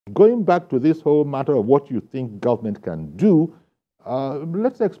Going back to this whole matter of what you think government can do,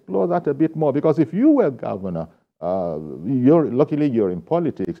 let's explore that a bit more. Because if you were governor, luckily you're in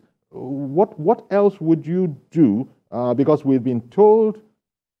politics. What else would you do? Because we've been told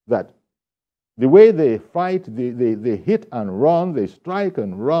that the way they fight, they hit and run, they strike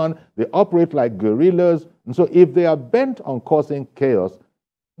and run, they operate like guerrillas. And so if they are bent on causing chaos,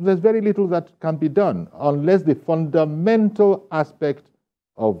 there's very little that can be done unless the fundamental aspect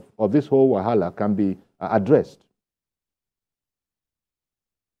of this whole wahala can be addressed.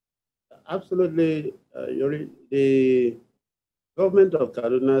 Absolutely, Yori. The government of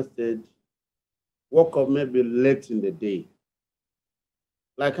Kaduna State woke up maybe late in the day.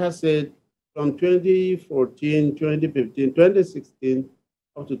 Like I said, from 2014, 2015, 2016,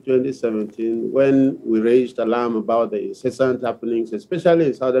 up to 2017, when we raised alarm about the incessant happenings, especially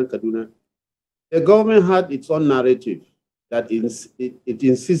in southern Kaduna, the government had its own narrative that it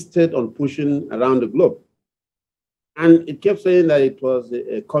insisted on pushing around the globe. And it kept saying that it was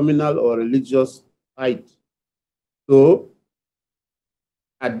a communal or religious fight. So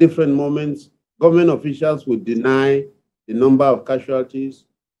at different moments, government officials would deny the number of casualties.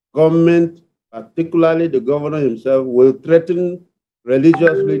 Government, particularly the governor himself, will threaten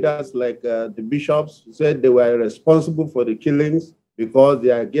religious leaders like the bishops, who said they were responsible for the killings because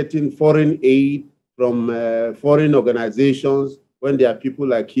they are getting foreign aid from foreign organizations when their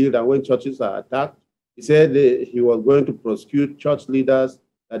people are killed and when churches are attacked. He said he was going to prosecute church leaders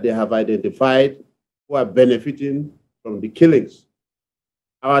that they have identified who are benefiting from the killings.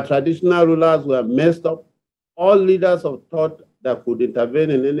 Our traditional rulers were messed up. All leaders of thought that could intervene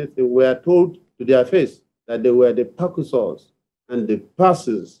in anything were told to their face that they were the percussors and the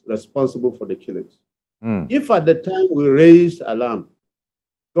persons responsible for the killings. If at the time we raised alarm,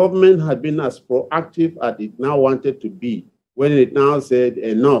 government had been as proactive as it now wanted to be, when it now said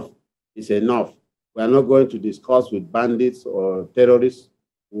enough is enough. We are not going to discuss with bandits or terrorists.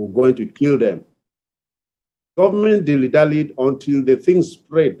 We're going to kill them. Government dilly-dallied until the thing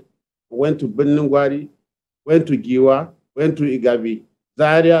spread. Went to Benungwari, went to Giwa, went to Igabi.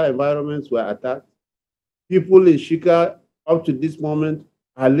 Zaria environments were attacked. People in Shika, up to this moment,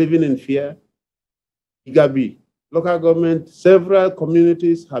 are living in fear. Igabi, local government, several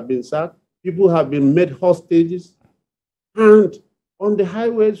communities have been sacked. People have been made hostages. And on the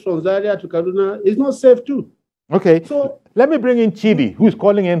highways from Zaria to Kaduna, it's not safe too. Okay, so let me bring in Chidi, who is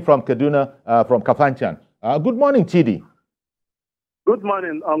calling in from Kaduna, from Kafanchan. Good morning, Chidi. Good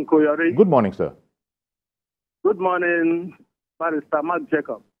morning, Uncle Yori. Good morning, sir. Good morning, Barrister Mark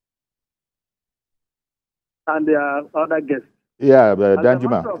Jacob. And the other guests. Yeah,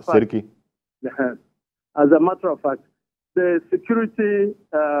 Danjuma Sarki. As a matter of fact, the security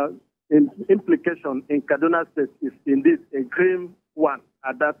implication in Kaduna State is indeed a grim one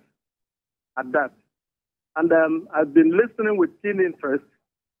at that. And I've been listening with keen interest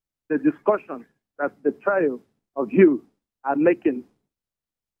the discussion that the trio of you are making.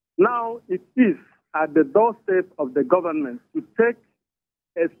 Now it is at the doorstep of the government to take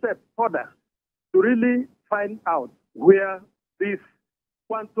a step further to really find out where this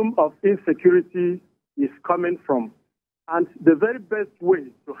quantum of insecurity is coming from and the very best way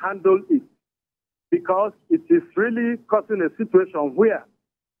to handle it, because it is really causing a situation where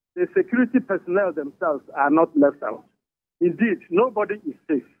the security personnel themselves are not left out. Indeed, nobody is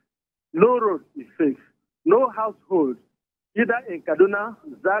safe. No road is safe. No household, either in Kaduna,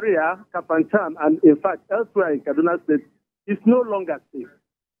 Zaria, Kafanchan, and in fact elsewhere in Kaduna State, is no longer safe.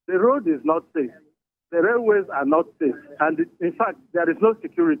 The road is not safe. The railways are not safe. And in fact, there is no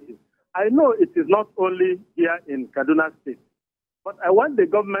security. I know it is not only here in Kaduna State, but I want the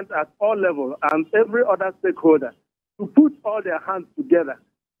government at all levels and every other stakeholder to put all their hands together,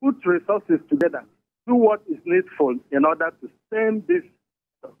 put resources together, do what is needful in order to stem this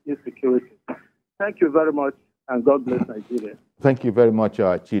insecurity. Thank you very much, and God bless Nigeria. Thank you very much,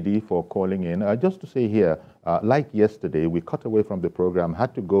 Chidi, for calling in. Just to say here, like yesterday, we cut away from the program,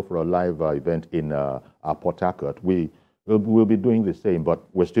 had to go for a live event in Port Harcourt. We'll be doing the same, but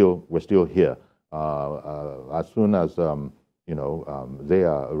we're still here. As soon as they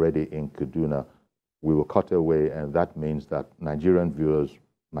are ready in Kaduna, we will cut away, and that means that Nigerian viewers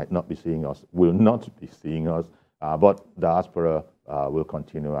might not be seeing us, will not be seeing us, but diaspora will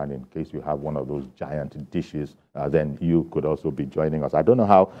continue. And in case you have one of those giant dishes, then you could also be joining us. I don't know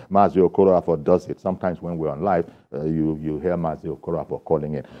how Mazi Okorafor does it. Sometimes when we're on live, you hear Mazi Okorafor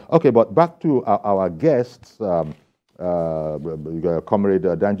calling in. Okay, but back to our guests. Comrade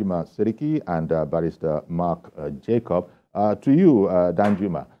Danjuma Sarki and Barrister Mark Jacob. To you,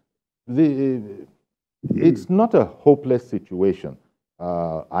 Danjuma, it's not a hopeless situation.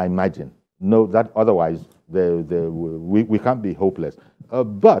 I imagine. No, that otherwise we can't be hopeless.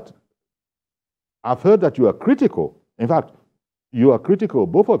 But I've heard that you are critical. In fact, you are critical.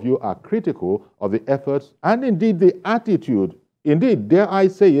 Both of you are critical of the efforts and indeed the attitude, indeed, dare I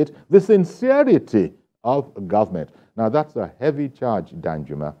say it, the sincerity of government. Now, that's a heavy charge,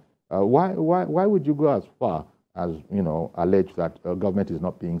 Danjuma. Why would you go as far as, allege that government is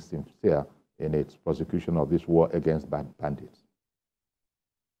not being sincere in its prosecution of this war against bandits?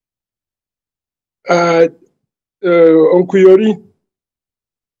 Uncle Yori,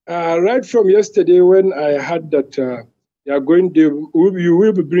 right from yesterday when I heard that you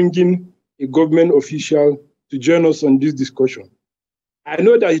will be bringing a government official to join us on this discussion, I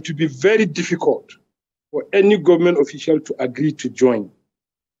know that it will be very difficult for any government official to agree to join.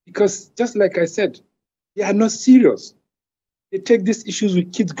 Because just like I said, they are not serious. They take these issues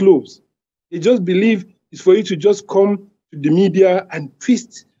with kid gloves. They just believe it's for you to just come to the media and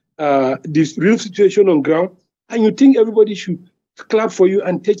twist this real situation on ground, and you think everybody should clap for you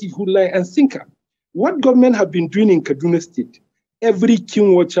and take it hook, line, and sinker. What government have been doing in Kaduna State, every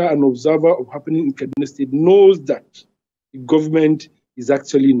keen watcher and observer of happening in Kaduna State knows that the government is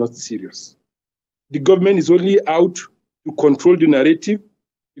actually not serious. The government is only out to control the narrative.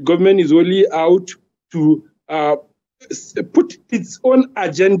 The government is only out to put its own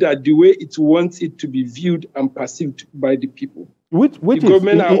agenda the way it wants it to be viewed and perceived by the people. Which the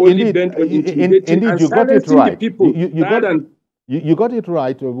government are only bent on intimidating and silencing the people. You got it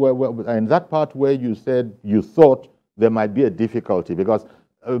right in that part where you said you thought there might be a difficulty because,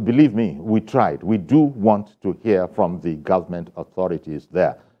 believe me, we tried. We do want to hear from the government authorities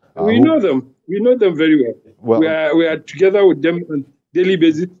there. We know them. We know them very well. We are together with them on a daily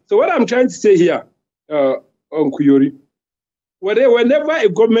basis. So what I'm trying to say here, Uncle Yori, whenever a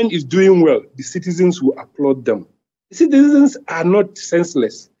government is doing well, the citizens will applaud them. The citizens are not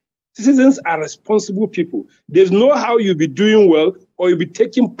senseless. Citizens are responsible people. There's no how you'll be doing well or you'll be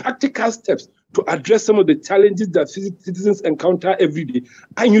taking practical steps to address some of the challenges that citizens encounter every day.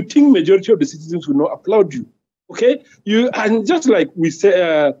 And you think majority of the citizens will not applaud you. Okay? And just like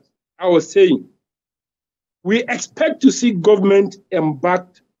I was saying, we expect to see government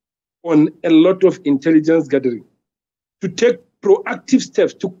embarked on a lot of intelligence gathering to take proactive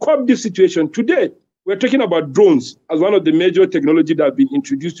steps to curb this situation. Today, we're talking about drones as one of the major technology that have been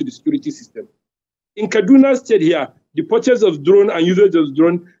introduced to the security system. In Kaduna State here, the purchase of drone and usage of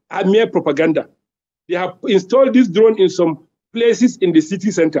drone are mere propaganda. They have installed this drone in some places in the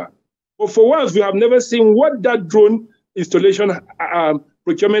city center. But for once, we have never seen what that drone installation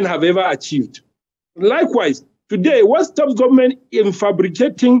procurement have ever achieved. Likewise, today, what stops government in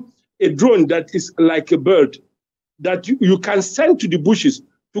fabricating a drone that is like a bird that you can send to the bushes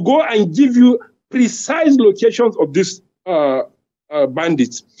to go and give you precise locations of these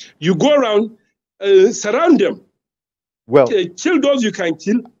bandits? You go around, surround them, kill those you can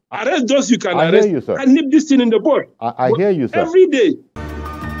kill, arrest those you can arrest, and nip this thing in the bud. I hear you, sir. Every day,